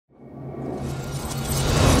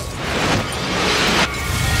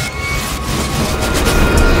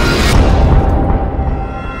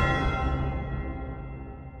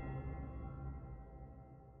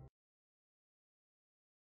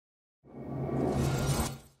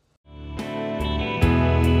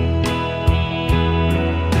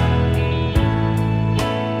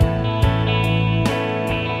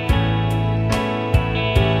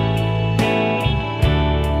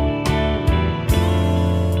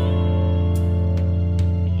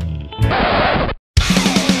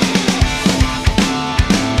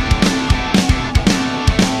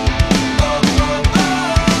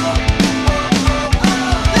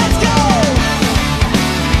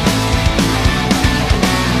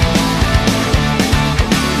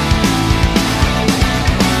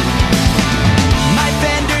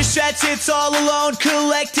phone,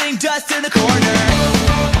 collecting dust in the corner.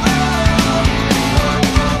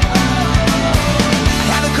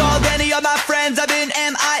 Haven't called any of my friends, I've been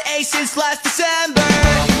MIA since last December.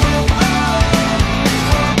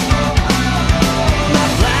 My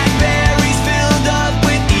BlackBerry's filled up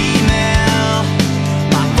with email.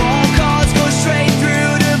 My phone calls go straight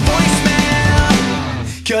through to voicemail.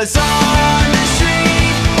 'Cause on the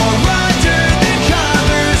street or under the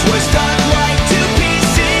covers, we're stuck like two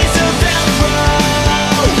pieces of Velcro.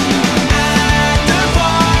 At the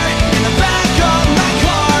bar, in the back of my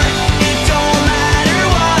car, it don't matter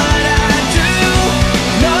what I do.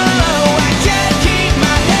 No, I can't keep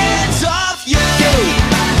my hands off you.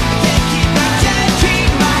 I can't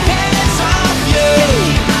keep my hands off you.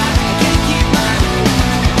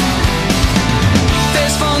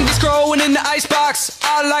 There's fungus growing in the icebox.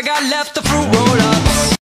 All I got left, the fruit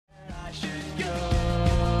roll-ups.